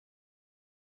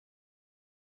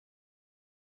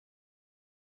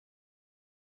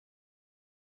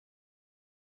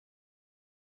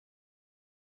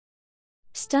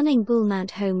Stunning bull mount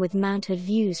home with mounted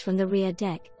views from the rear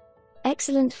deck.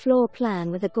 Excellent floor plan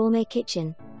with a gourmet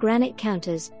kitchen, granite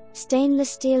counters,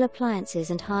 stainless steel appliances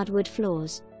and hardwood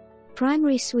floors.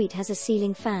 Primary suite has a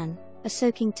ceiling fan, a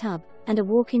soaking tub, and a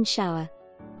walk-in shower.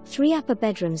 3 upper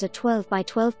bedrooms are 12 by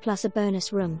 12 plus a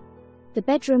bonus room. The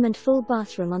bedroom and full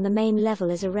bathroom on the main level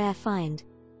is a rare find.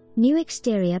 New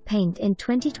exterior paint in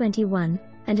 2021,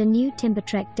 and a new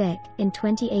Timbertrek deck in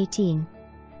 2018.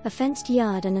 A fenced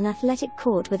yard and an athletic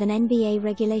court with an NBA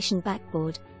regulation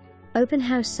backboard. Open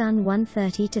house sun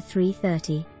 1:30 to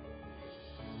 3:30.